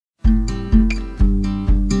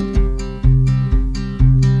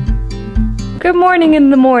Good morning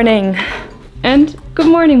in the morning. And good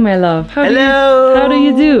morning, my love. Hello! How do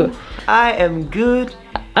you do? I am good.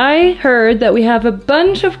 I heard that we have a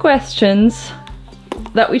bunch of questions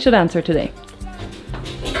that we should answer today.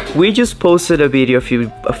 We just posted a video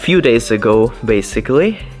a few days ago,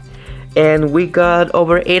 basically. And we got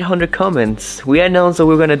over 800 comments. We announced that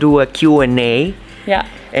we're gonna do a Q&A. Yeah.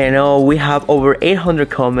 And we have over 800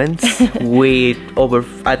 comments with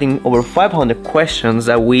I think over 500 questions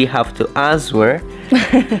that we have to answer.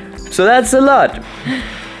 So that's a lot.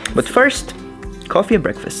 But first, coffee and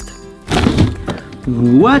breakfast.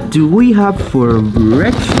 What do we have for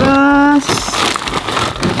breakfast?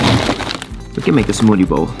 We can make a smoothie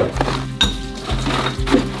bowl.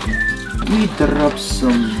 We drop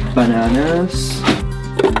some bananas.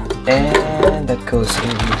 And that goes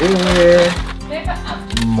in there.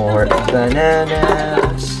 More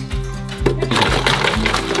bananas.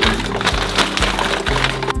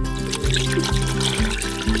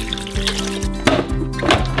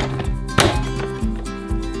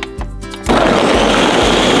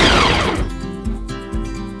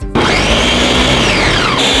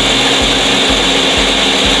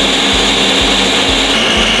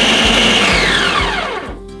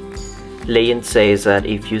 Legend says that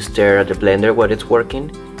if you stare at the blender while it's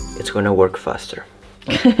working, it's gonna work faster.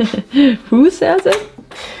 Who says it?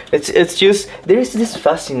 It's just, there's this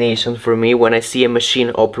fascination for me when I see a machine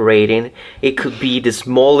operating. It could be the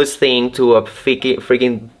smallest thing to a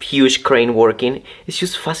freaking huge crane working. It's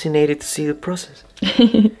just fascinating to see the process.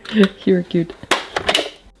 You're cute.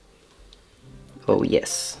 Oh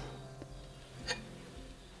yes.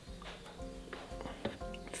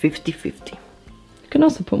 50-50. You can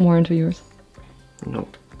also put more into yours. No.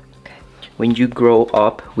 When you grow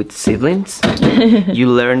up with siblings, you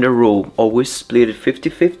learn the rule. Always split it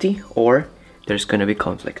 50-50 or there's gonna be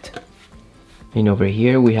conflict. And over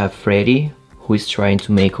here we have Freddy, who is trying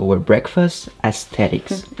to make our breakfast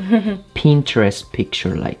aesthetics. Pinterest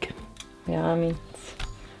picture-like. Yeah, I mean,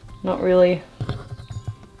 it's not really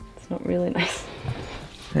nice.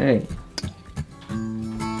 Hey.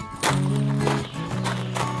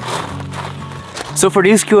 So for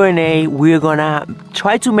this Q&A, we're gonna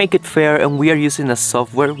try to make it fair, and we are using a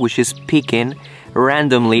software which is picking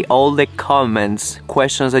randomly all the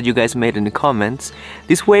questions that you guys made in the comments.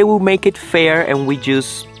 This way we'll make it fair, and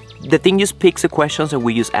the thing just picks the questions and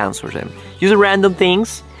we just answer them. Use random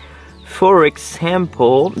things. For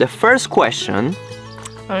example, the first question.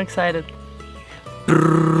 I'm excited.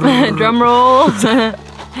 Drum roll.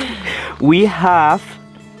 We have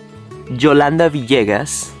Yolanda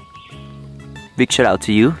Villegas. Big shout out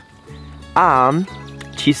to you.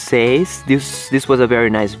 She says this was a very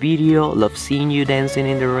nice video. Love seeing you dancing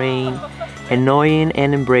in the rain, enjoying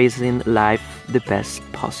and embracing life the best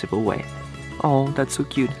possible way. Oh, that's so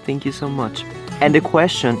cute. Thank you so much. And the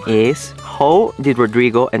question is, how did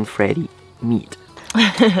Rodrigo and Freddy meet?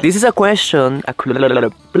 This is a question.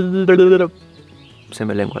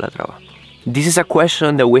 This is a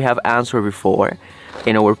question that we have answered before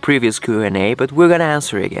in our previous Q&A, but we're gonna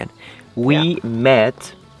answer it again. We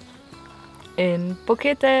met in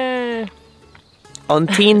Boquete. On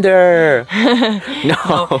Tinder.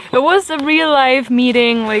 No. It was a real life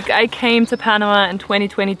meeting. Like, I came to Panama in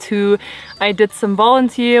 2022. I did some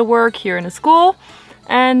volunteer work here in a school.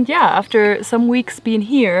 And yeah, after some weeks being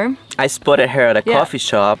here, I spotted her at a coffee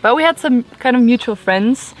shop. But we had some kind of mutual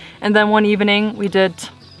friends. And then one evening we did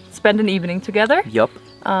spend an evening together. Yup.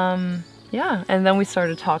 Yeah, and then we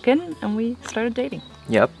started talking and we started dating.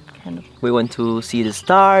 Yep. Kind of. We went to see the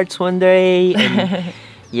stars one day, and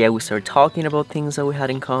yeah, we started talking about things that we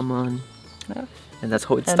had in common. Yeah. And that's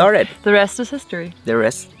how it started. The rest is history. The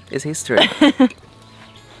rest is history.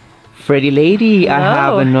 Freddy lady, I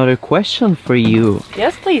have another question for you.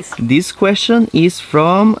 Yes, please. This question is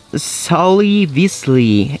from Sally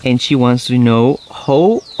Beasley, and she wants to know,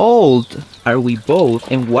 how old are we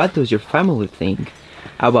both, and what does your family think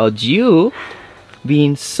about you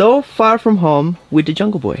being so far from home with the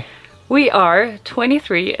Jungle Boy? We are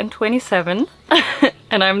 23 and 27,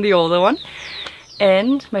 and I'm the older one.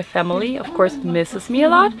 And my family, of course, misses me a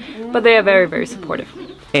lot, but they are very, very supportive.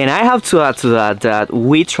 And I have to add to that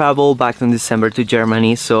we traveled back in December to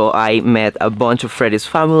Germany, so I met a bunch of Freddy's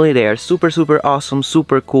family. They are super, super awesome,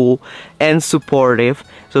 super cool, and supportive.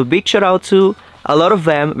 So big shout out to a lot of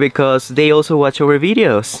them, because they also watch our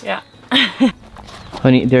videos. Yeah.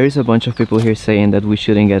 Honey, there is a bunch of people here saying that we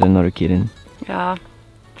shouldn't get another kitten. Yeah.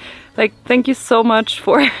 Like, thank you so much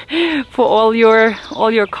for all your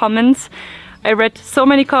comments. I read so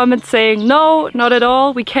many comments saying, no, not at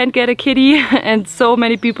all, we can't get a kitty. And so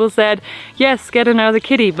many people said, yes, get another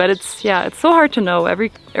kitty. But it's, yeah, it's so hard to know.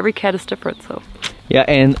 Every cat is different, so. Yeah,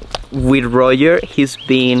 and with Roger, he's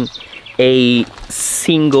been a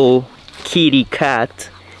single kitty cat.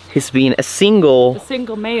 He's been a single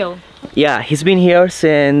male. Yeah, he's been here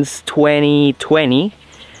since 2020.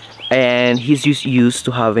 And he's just used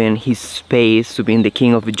to having his space, to being the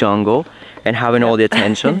king of the jungle and having all the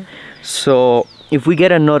attention. So if we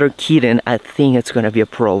get another kitten, I think it's gonna be a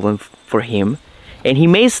problem for him. And he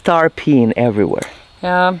may start peeing everywhere.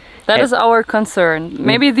 Yeah, that is our concern.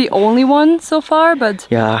 Maybe the only one so far, but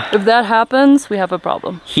yeah, if that happens, we have a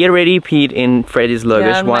problem. He already peed in Freddy's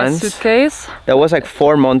luggage once. My suitcase. That was like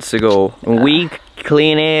 4 months ago. And we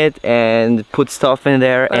clean it and put stuff in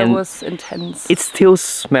there, but and it was intense. It still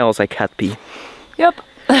smells like cat pee. Yep.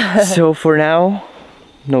 So for now,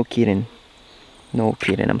 no kitten. No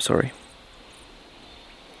kitten, I'm sorry.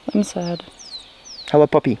 I'm sad. How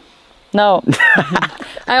about puppy? No.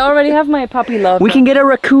 I already have my puppy love. We can get a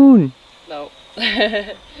raccoon. No.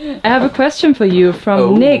 I have a question for you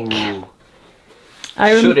from Nick.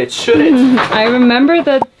 Shoot it. I remember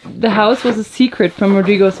that the house was a secret from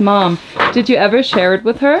Rodrigo's mom. Did you ever share it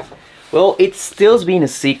with her? Well, it's still being a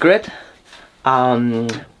secret,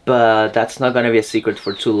 but that's not gonna be a secret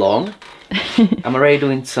for too long. I'm already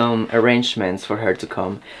doing some arrangements for her to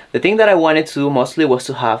come. The thing that I wanted to do mostly was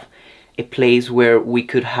to have a place where we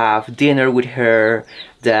could have dinner with her,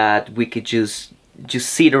 that we could just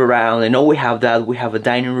sit around. And all we have that, we have a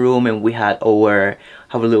dining room, and we have a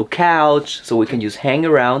little couch, so we can just hang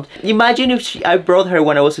around. Imagine if I brought her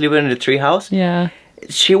when I was living in the treehouse. Yeah.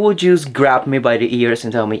 She would just grab me by the ears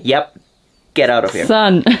and tell me, yep, get out of here.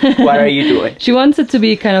 Son. What are you doing? She wants it to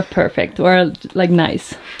be kind of perfect, or like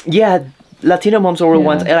nice. Yeah, Latino moms always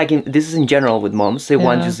want, like this is in general with moms, they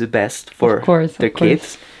want just the best for their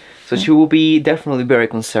kids. So she will be definitely very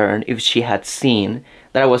concerned if she had seen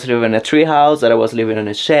that I was living in a treehouse, that I was living in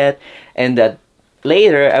a shed, and that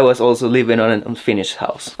later I was also living on an unfinished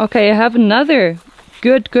house. Okay, I have another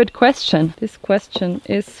good question. This question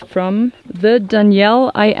is from the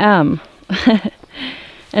Danielle I am.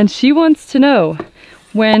 And she wants to know,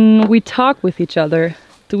 when we talk with each other,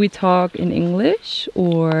 do we talk in English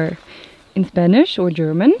or in Spanish or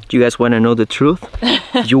German? Do you guys want to know the truth?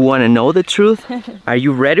 You want to know the truth? Are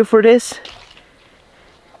you ready for this?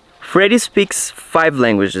 Freddy speaks 5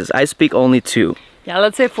 languages. I speak only 2. Yeah,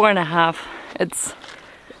 let's say 4.5. It's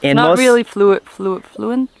not really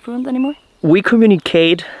fluent anymore. We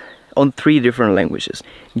communicate on 3 different languages: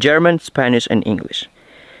 German, Spanish, and English.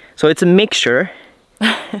 So it's a mixture.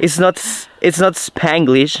 It's not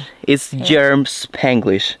Spanglish, it's Germ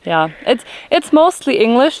Spanglish. Yeah, it's mostly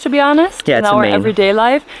English, to be honest, in our everyday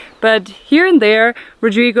life. But here and there,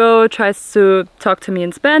 Rodrigo tries to talk to me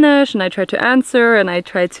in Spanish, and I try to answer, and I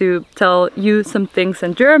try to tell you some things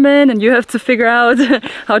in German, and you have to figure out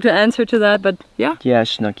how to answer to that. But yeah. Yeah,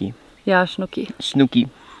 Schnucki. Yeah, Schnucki. Schnucki.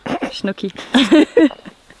 Schnucki.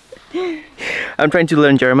 I'm trying to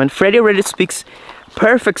learn German. Freddy already speaks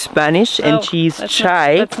perfect Spanish, and she's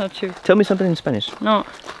shy. That's not true. Tell me something in Spanish. No.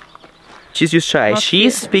 She's just shy. She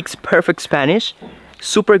speaks perfect Spanish,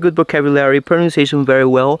 super good vocabulary, pronunciation very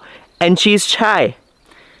well, and she's shy.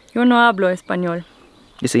 Yo no hablo español.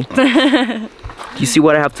 You see? You see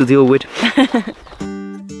what I have to deal with?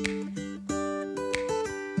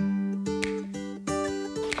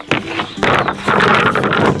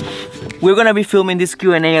 We're gonna be filming this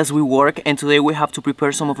Q&A as we work, and today we have to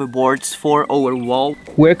prepare some of the boards for our wall.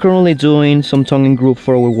 We're currently doing some tongue and groove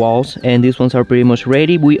for our walls, and these ones are pretty much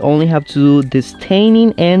ready. We only have to do the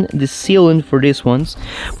staining and the sealing for these ones,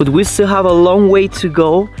 but we still have a long way to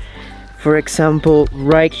go. For example,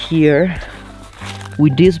 right here,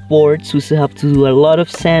 with these boards, we still have to do a lot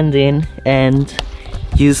of sanding and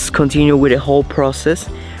just continue with the whole process.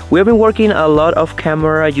 We have been working a lot off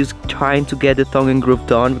camera, just trying to get the tongue and groove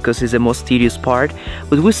done because it's the most tedious part,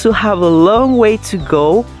 but we still have a long way to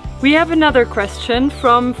go. We have another question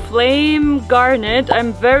from Flame Garnet.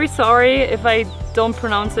 I'm very sorry if I don't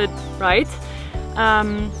pronounce it right.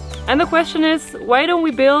 And the question is, why don't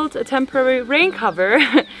we build a temporary rain cover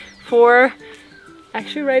for,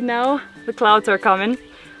 actually right now the clouds are coming,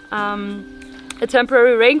 a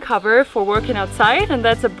temporary rain cover for working outside, and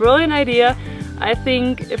that's a brilliant idea. I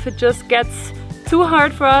think if it just gets too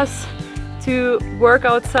hard for us to work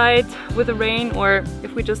outside with the rain, or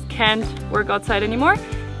if we just can't work outside anymore,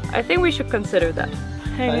 I think we should consider that.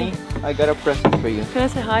 Honey, I got a present for you. Can I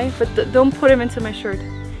say hi? But don't put him into my shirt.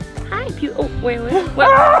 Hi, oh, wait.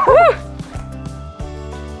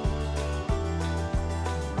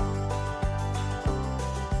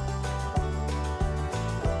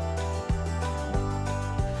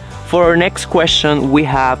 For our next question, we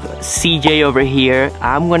have CJ over here.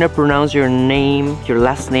 I'm gonna pronounce your name, your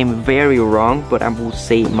last name very wrong, but I will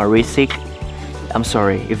say Marisic. I'm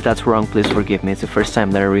sorry if that's wrong, please forgive me. It's the first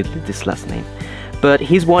time that I read this last name. But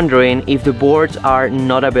he's wondering if the boards are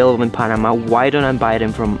not available in Panama, why don't I buy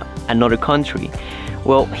them from another country?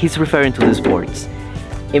 Well, he's referring to these boards.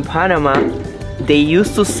 In Panama, they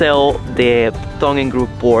used to sell the tongue and groove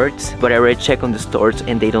boards, but I already checked on the stores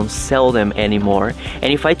and they don't sell them anymore.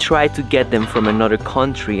 And if I try to get them from another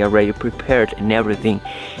country already prepared and everything,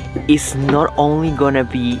 it's not only gonna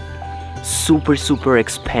be super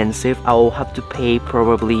expensive, I will have to pay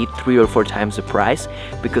probably 3 or 4 times the price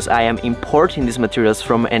because I am importing these materials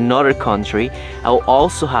from another country. I will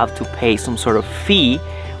also have to pay some sort of fee,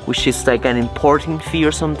 which is like an importing fee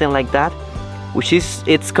or something like that, which is,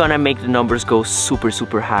 it's gonna make the numbers go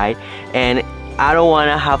super high, and I don't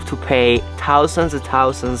wanna have to pay thousands and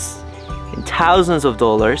thousands of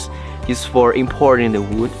dollars just for importing the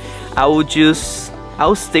wood. I'll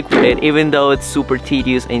stick with it, even though it's super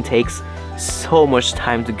tedious and takes so much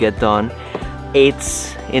time to get done.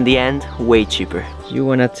 It's, in the end, way cheaper. You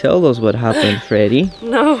wanna tell us what happened, Freddy?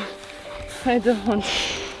 No, I don't.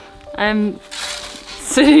 I'm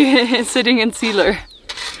sitting in Sealer,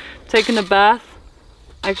 taking a bath.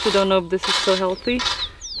 I actually don't know if this is so healthy.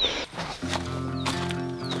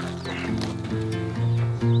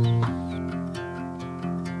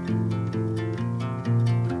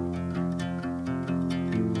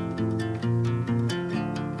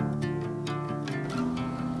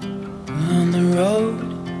 On the road,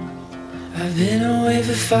 I've been away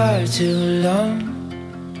for far too long,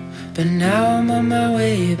 but now I'm on my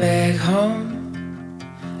way back home.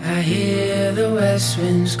 I hear the west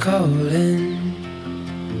winds calling.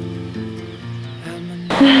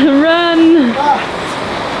 Run!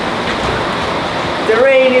 The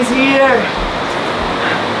rain is here!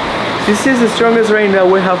 This is the strongest rain that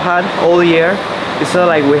we have had all year. It's not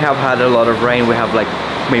like we have had a lot of rain, we have like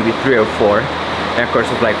maybe 3 or 4 in a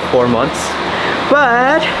course of like 4 months.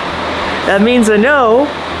 But that means I know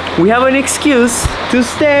we have an excuse to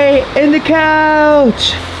stay in the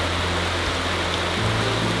couch!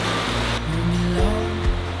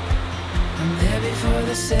 I'm there before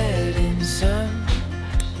the setting sun,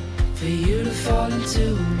 for you to fall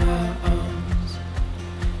into my arms.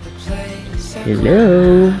 The place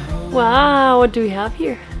Hello! Wow, what do we have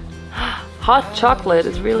here? Hot chocolate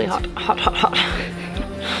is really hot. Hot.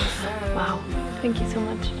 Wow, thank you so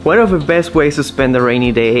much. One of the best ways to spend a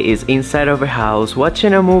rainy day is inside of a house,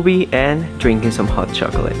 watching a movie and drinking some hot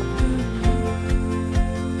chocolate.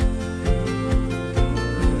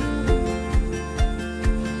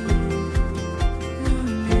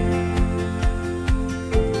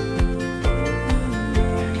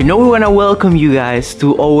 You know, we want to welcome you guys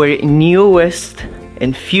to our newest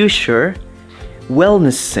and future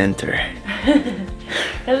wellness center.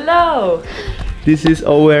 Hello! This is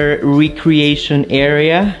our recreation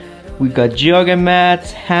area. We got yoga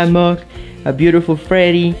mats, hammock, a beautiful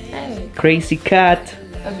Freddy, Hey. crazy cat.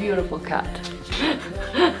 A beautiful cat.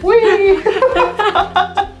 Whee!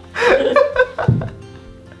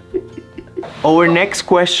 Our next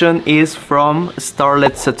question is from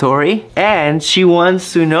Starlet Satori, and she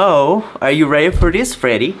wants to know, are you ready for this,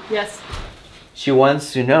 Freddy? Yes. She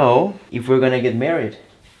wants to know if we're gonna get married.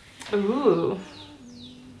 Ooh.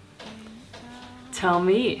 Tell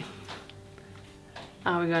me.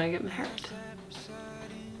 Are we gonna get married?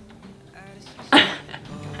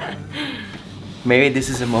 Maybe this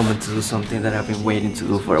is a moment to do something that I've been waiting to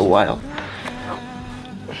do for a while.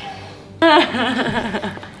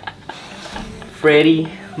 Freddy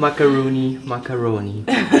Macaroni.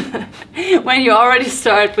 When you already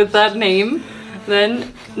start with that name,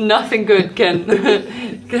 then nothing good can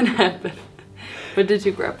can happen. What did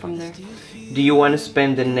you grab from there? Do you want to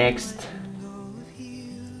spend the next...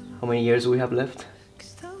 How many years do we have left?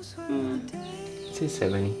 Say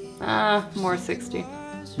 70. More 60.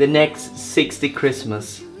 The next 60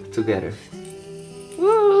 Christmas together.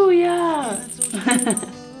 Woo, yeah.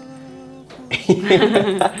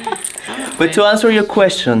 But to answer your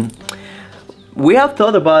question, we have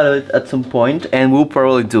thought about it at some point and we'll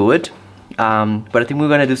probably do it. But I think we're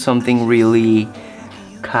gonna do something really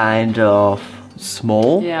kind of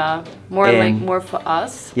small. Yeah, more for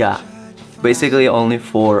us. Yeah, basically only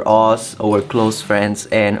for us, our close friends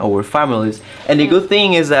and our families. And the good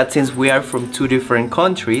thing is that since we are from 2 different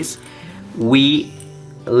countries, we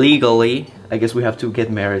legally, I guess we have to get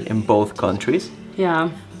married in both countries. Yeah.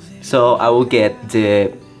 So I will get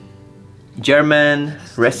the German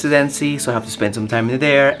residency, so I have to spend some time in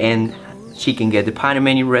there, and she can get the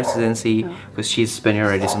Panamanian residency because she's spending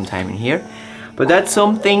already some time in here. But that's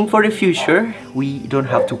something for the future. We don't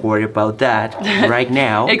have to worry about that right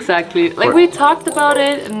now. Exactly. Like we talked about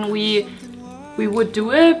it and we would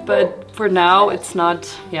do it, but for now it's not.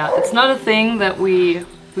 Yeah, it's not a thing that we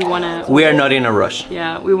want to. We are not in a rush.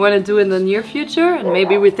 Yeah, we want to do in the near future, and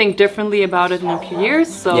maybe we think differently about it in a few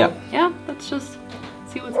years. So yeah, let's just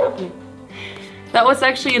see what's happening. That was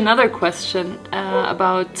actually another question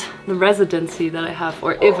about the residency that I have,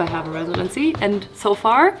 or if I have a residency. And so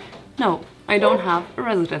far, no, I don't have a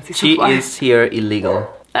residency so far. She is here illegal.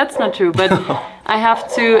 That's not true, but I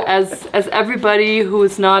have to, as everybody who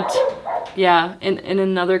is not, in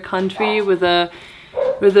another country with a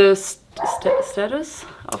status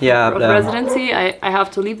of residency, I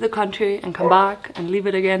have to leave the country and come back and leave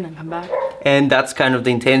it again and come back. And that's kind of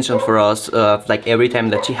the intention for us. Like every time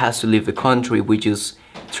that she has to leave the country, we just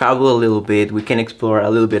travel a little bit. We can explore a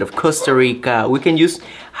little bit of Costa Rica. We can just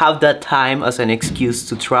have that time as an excuse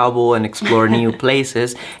to travel and explore new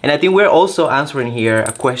places. And I think we're also answering here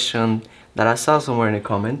a question that I saw somewhere in the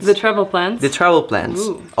comments. The travel plans? The travel plans.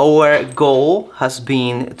 Ooh. Our goal has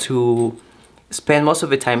been to spend most of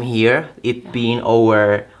the time here, it being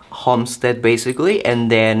our homestead basically, and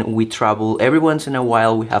then we travel every once in a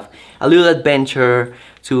while. We have a little adventure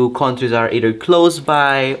to countries that are either close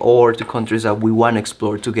by or to countries that we want to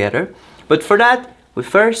explore together. But for that, we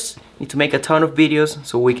first need to make a ton of videos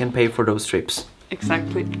so we can pay for those trips.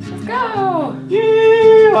 Exactly. Let's go!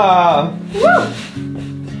 Yeah!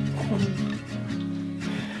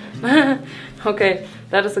 Okay,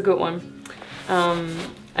 that is a good one.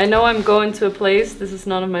 I know I'm going to a place, this is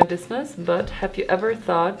none of my business, but have you ever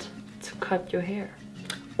thought to cut your hair?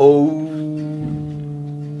 Oh.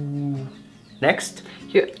 Next?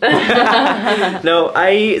 No,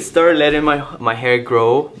 I started letting my hair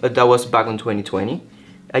grow, but that was back in 2020.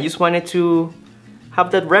 I just wanted to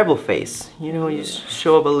have that rebel face, you know, just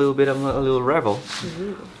show up a little bit. I'm a little rebel.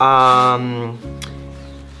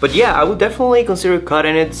 But yeah, I would definitely consider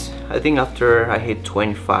cutting it. I think after I hit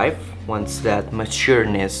 25, once that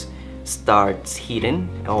matureness starts hitting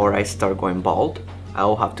or I start going bald,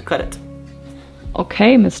 I'll have to cut it.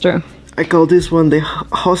 Okay, mister. I call this one the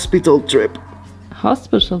hospital trip.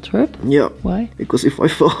 Hospital trip? Yeah. Why? Because if I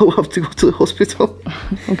fall, I'll have to go to the hospital.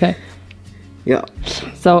 Okay. Yeah.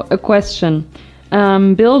 So, a question.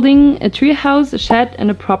 Building a tree house, a shed and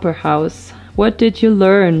a proper house. What did you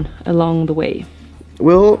learn along the way?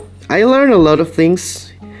 Well, I learned a lot of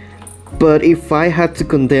things, but if I had to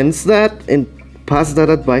condense that and pass that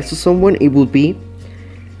advice to someone, it would be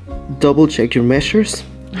double check your measures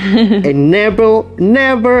and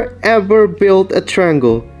never ever build a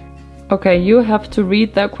triangle. Okay, you have to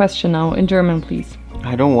read that question now in German, please.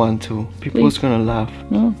 I don't want to. People's gonna laugh.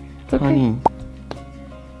 No, it's okay. Honey.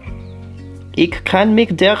 Ich kann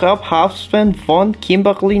mich darauf aufspannen von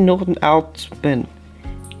Kimberly noch auspannen.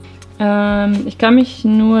 Ich kann mich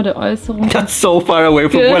nur der Äußerung... That's so far away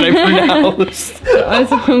from what I pronounced. der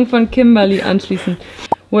Äußerung von Kimberly anschließen.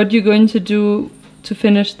 What you going to do to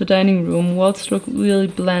finish the dining room? Walls look really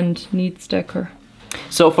bland, needs decor.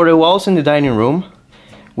 So for the walls in the dining room,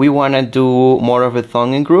 we want to do more of a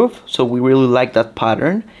tongue and groove. So we really like that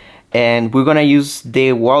pattern. And we're gonna use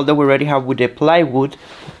the wall that we already have with the plywood.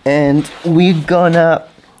 And we're gonna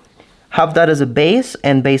have that as a base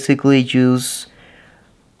and basically just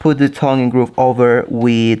put the tongue and groove over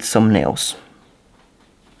with some nails.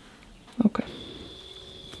 Okay.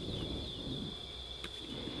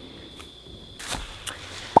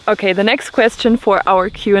 Okay, the next question for our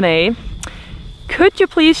Q&A. Could you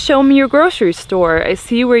please show me your grocery store? I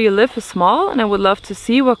see where you live is small and I would love to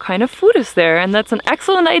see what kind of food is there. And that's an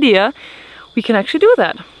excellent idea. We can actually do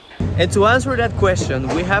that. And to answer that question,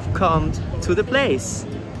 we have come to the place.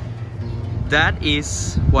 That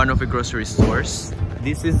is one of the grocery stores.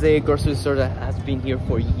 This is the grocery store that has been here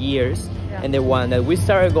for years, and the one that we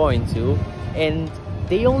started going to, and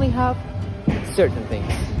they only have certain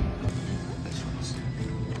things.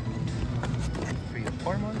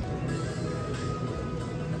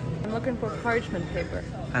 I'm looking for parchment paper.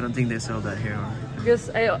 I don't think they sell that here. Because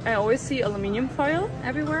I always see aluminum foil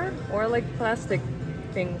everywhere, or like plastic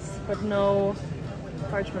things, but no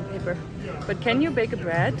parchment paper. But can you bake a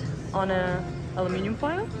bread on a aluminum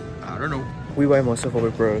foil? I don't know. We buy most of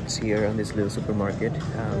our products here on this little supermarket.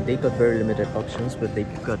 They got very limited options, but they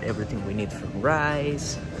got everything we need from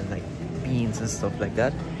rice and like beans and stuff like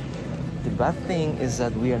that. The bad thing is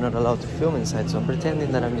that we are not allowed to film inside, so I'm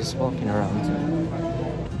pretending that I'm just walking around.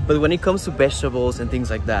 But when it comes to vegetables and things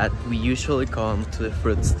like that, we usually come to the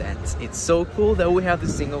fruit stands. It's so cool that we have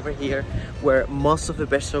this thing over here where most of the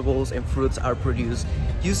vegetables and fruits are produced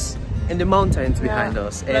just and the mountains behind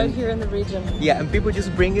us. Right And here in the region. yeah, and people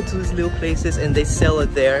just bring it to these little places and they sell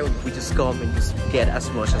it there. We just come and just get as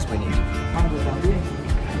much as we need.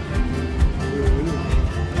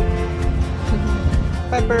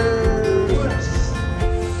 Peppers!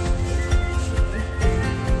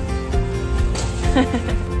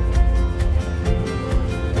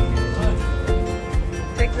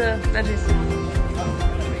 Take the veggies.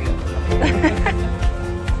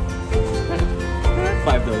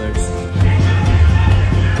 $5.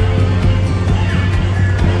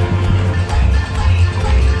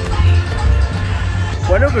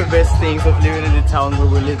 One of the best things of living in the town where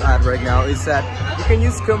we live at right now is that you can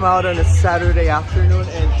just come out on a Saturday afternoon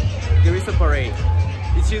and there is a parade.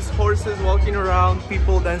 It's just horses walking around,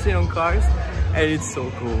 people dancing on cars, and it's so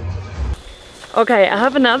cool. Okay, I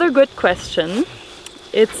have another good question.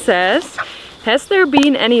 It says, has there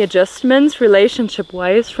been any adjustments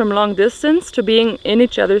relationship-wise from long distance to being in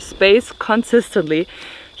each other's space consistently?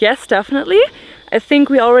 Yes, definitely. I think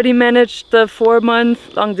we already managed the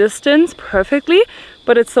 4-month long distance perfectly,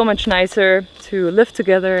 but it's so much nicer to live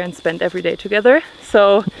together and spend every day together.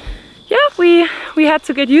 So yeah, we had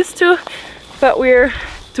to get used to, but we're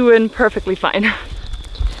doing perfectly fine.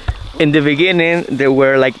 In the beginning, there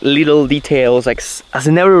were like little details, like as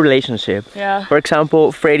in every relationship. Yeah. For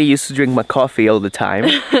example, Freddie used to drink my coffee all the time.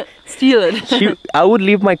 Steal it. I would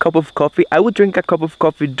leave my cup of coffee. I would drink a cup of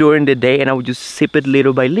coffee during the day and I would just sip it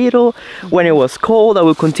little by little. When it was cold, I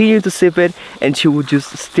would continue to sip it and she would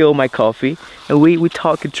just steal my coffee. And we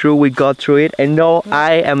talked it through, we got through it. And now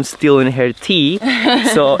I am stealing her tea.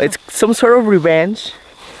 So it's some sort of revenge.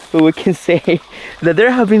 But we can say that there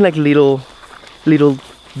have been like little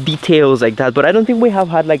details like that. But I don't think we have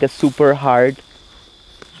had like a super hard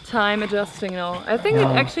time adjusting now. I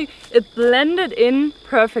think it blended in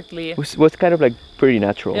perfectly. It was kind of like pretty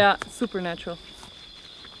natural. Yeah, super natural.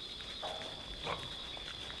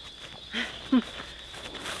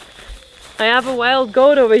 I have a wild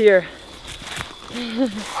goat over here.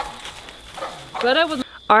 But I was.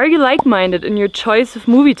 Are you like-minded in your choice of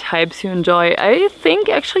movie types you enjoy? I think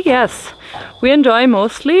actually yes. We enjoy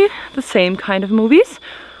mostly the same kind of movies,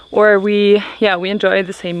 or we enjoy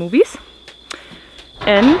the same movies.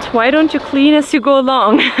 And why don't you clean as you go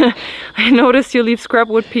along? I noticed you leave scrap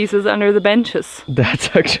wood pieces under the benches. That's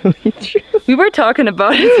actually true. We were talking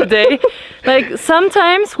about it today. Like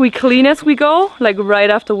sometimes we clean as we go, like right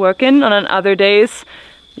after working, and on other days,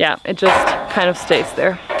 yeah, it just kind of stays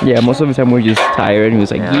there. Yeah, most of the time we're just tired and we're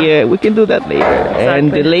like, yeah, we can do that later. Exactly.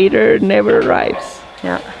 And the later never arrives.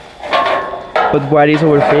 Yeah. But what is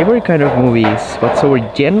our favorite kind of movies? What's our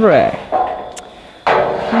genre?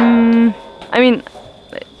 I mean,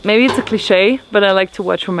 maybe it's a cliche, but I like to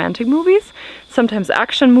watch romantic movies. Sometimes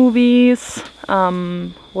action movies.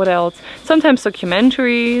 What else? Sometimes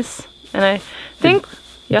documentaries. And I think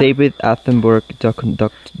David Attenborough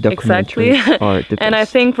documentaries exactly. are the best. And I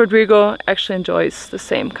think Rodrigo actually enjoys the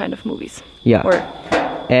same kind of movies. Yeah.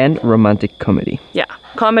 And romantic comedy. Yeah,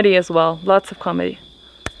 comedy as well. Lots of comedy.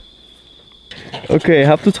 Okay, I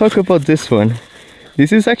have to talk about this one.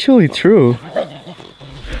 This is actually true.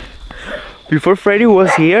 Before Freddie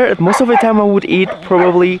was here, most of the time I would eat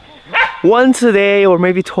probably once a day or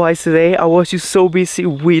maybe twice a day. I was just so busy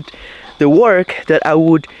with the work that I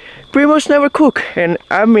would pretty much never cook. And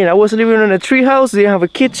I mean, I was living in a tree house, didn't have a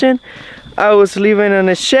kitchen. I was living in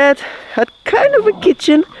a shed, had kind of a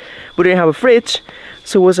kitchen, but didn't have a fridge.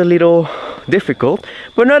 So it was a little difficult.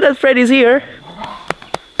 But now that Freddie's here,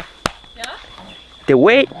 the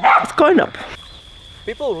weight is going up.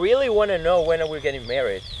 People really want to know when we're getting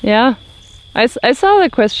married. Yeah. I saw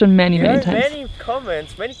that question many times. Many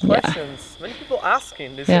comments, many questions, many people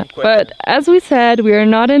asking this question. But as we said, we are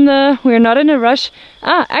not in a rush.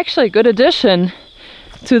 Actually, good addition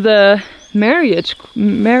to the marriage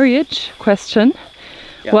question.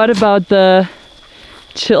 Yeah. What about the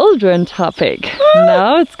children topic?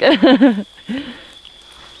 Now it's good.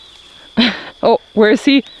 Oh, where is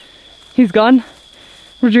he? He's gone.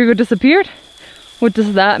 Rodrigo disappeared. What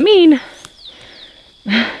does that mean?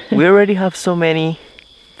 We already have so many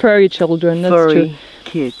furry children. That's furry true.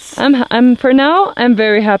 Kids. For now, I'm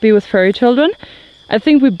very happy with furry children. I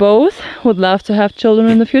think we both would love to have children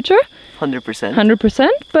in the future. 100%. 100%,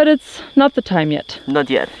 but it's not the time yet. Not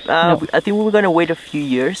yet. No. I think we're gonna wait a few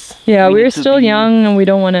years. Yeah, we're still young and we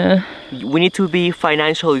don't want to... We need to be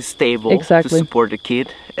financially stable to support the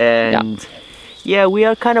kid. And yeah, we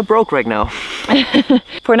are kind of broke right now.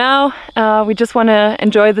 For now, we just want to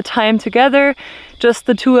enjoy the time together, just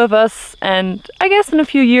the two of us. And I guess in a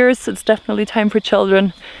few years, it's definitely time for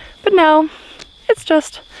children. But now, it's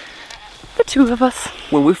just the two of us.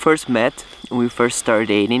 When we first met, when we first started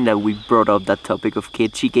dating that we brought up that topic of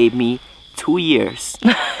kids, she gave me 2 years.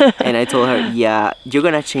 And I told her, yeah, you're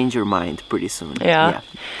gonna change your mind pretty soon. Yeah.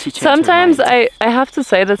 She changed Sometimes her mind. I have to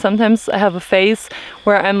say that sometimes I have a phase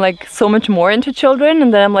where I'm like so much more into children,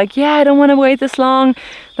 and then I'm like, yeah, I don't want to wait this long.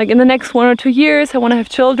 Like in the next 1 or 2 years, I want to have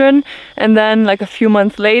children. And then like a few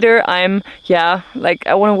months later, I'm, yeah, like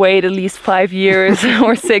I want to wait at least 5 years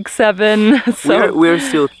or 6, 7. So We're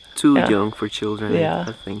still too young for children,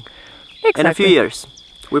 I think. Exactly. In a few years,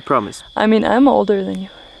 we promise. I mean, I'm older than you.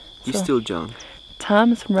 You're still young.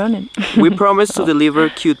 Time is running. We promise to deliver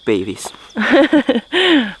cute babies.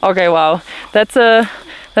 Okay, wow. That's a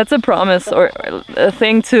promise or a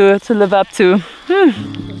thing to live up to.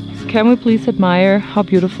 Can we please admire how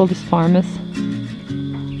beautiful this farm is?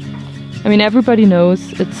 I mean, everybody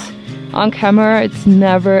knows it's on camera, it's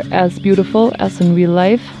never as beautiful as in real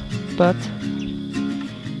life, but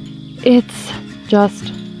it's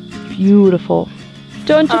just beautiful.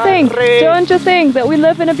 Don't you think? Don't you think that we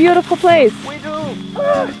live in a beautiful place? We do!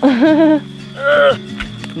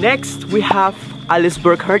 Next we have Alice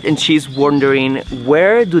Burkhardt, and she's wondering,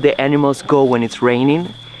 where do the animals go when it's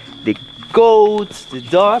raining? The goats, the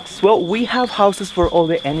dogs. Well, we have houses for all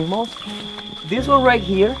the animals. This one right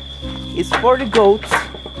here is for the goats.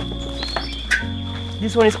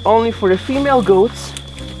 This one is only for the female goats.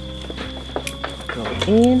 Go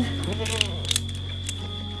in.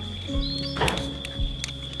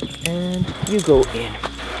 And you go in.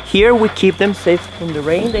 Here we keep them safe from the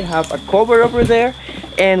rain. They have a cover over there,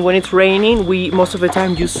 and when it's raining, we most of the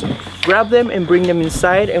time just grab them and bring them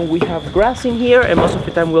inside, and we have grass in here, and most of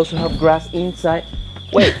the time we also have grass inside.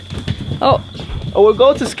 Wait. Our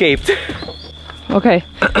goats escaped. Okay.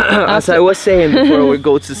 As I was saying before, our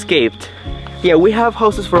goats escaped. Yeah, we have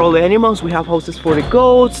houses for all the animals. We have houses for the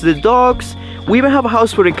goats, the dogs. We even have a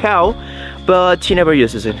house for the cow, but she never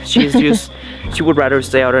uses it. She's just, she would rather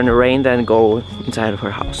stay out in the rain than go inside of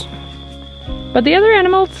her house. But the other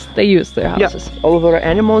animals, they use their houses. Yeah, all of our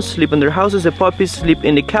animals sleep in their houses. The puppies sleep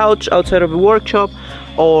in the couch outside of the workshop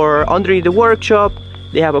or underneath the workshop.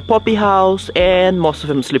 They have a puppy house, and most of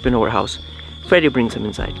them sleep in our house. Freddy brings them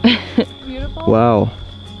inside. Beautiful. Wow,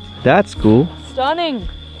 that's cool. Stunning.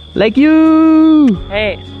 Like you!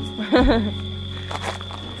 Hey.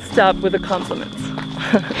 Stop with the compliments.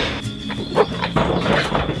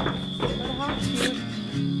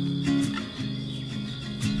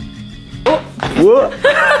 What?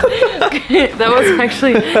 That was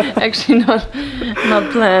actually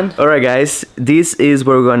not planned. Alright guys, this is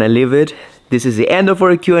where we're gonna leave it. This is the end of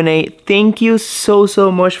our Q&A. Thank you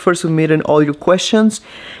so much for submitting all your questions,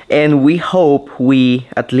 and we hope we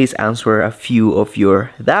at least answer a few of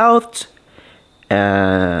your doubts.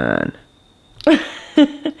 And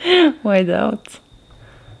why doubts?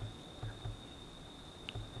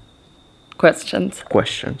 Questions.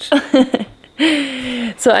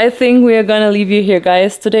 So I think we are gonna leave you here,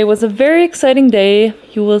 guys. Today was a very exciting day.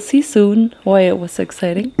 You will see soon why it was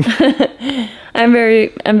exciting. I'm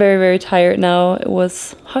very tired now. It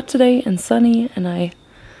was hot today and sunny, and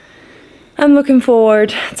I'm looking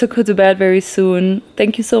forward to go to bed very soon.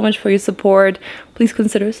 Thank you so much for your support. Please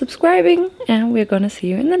consider subscribing, and we're gonna see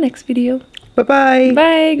you in the next video. bye bye.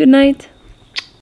 Bye, good night.